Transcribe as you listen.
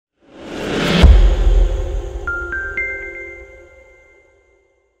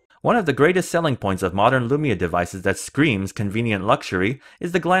One of the greatest selling points of modern Lumia devices that screams convenient luxury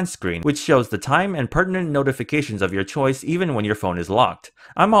is the glance screen, which shows the time and pertinent notifications of your choice even when your phone is locked.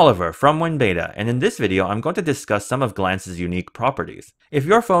 I'm Oliver from WinBeta, and in this video I'm going to discuss some of Glance's unique properties. If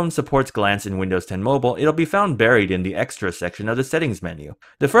your phone supports Glance in Windows 10 Mobile, it'll be found buried in the Extras section of the Settings menu.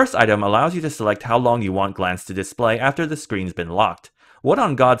 The first item allows you to select how long you want Glance to display after the screen's been locked. What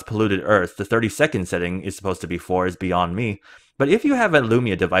on God's polluted earth the 30-second setting is supposed to be for is beyond me. But if you have a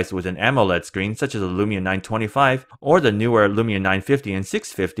Lumia device with an AMOLED screen such as a Lumia 925 or the newer Lumia 950 and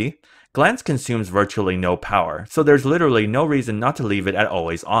 650, Glance consumes virtually no power, so there's literally no reason not to leave it at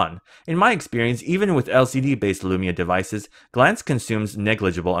always on. In my experience, even with LCD-based Lumia devices, Glance consumes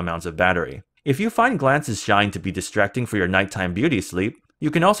negligible amounts of battery. If you find Glance's shine to be distracting for your nighttime beauty sleep, you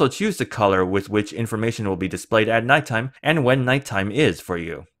can also choose the color with which information will be displayed at nighttime and when nighttime is for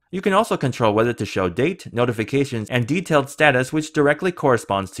you. You can also control whether to show date, notifications, and detailed status, which directly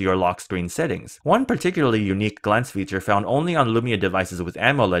corresponds to your lock screen settings. One particularly unique Glance feature found only on Lumia devices with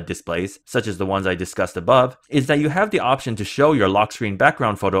AMOLED displays, such as the ones I discussed above, is that you have the option to show your lock screen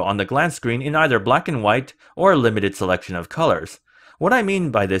background photo on the Glance screen in either black and white or a limited selection of colors. What I mean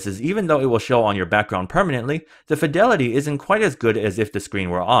by this is even though it will show on your background permanently, the fidelity isn't quite as good as if the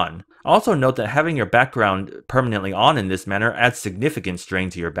screen were on. Also note that having your background permanently on in this manner adds significant strain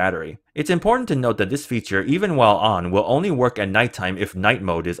to your battery. It's important to note that this feature, even while on, will only work at nighttime if night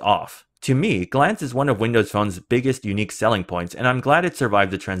mode is off. To me, Glance is one of Windows Phone's biggest unique selling points, and I'm glad it survived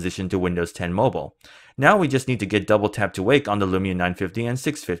the transition to Windows 10 Mobile. Now we just need to get double tap to wake on the Lumia 950 and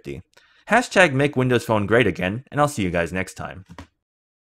 650. Hashtag make Windows Phone great again, and I'll see you guys next time.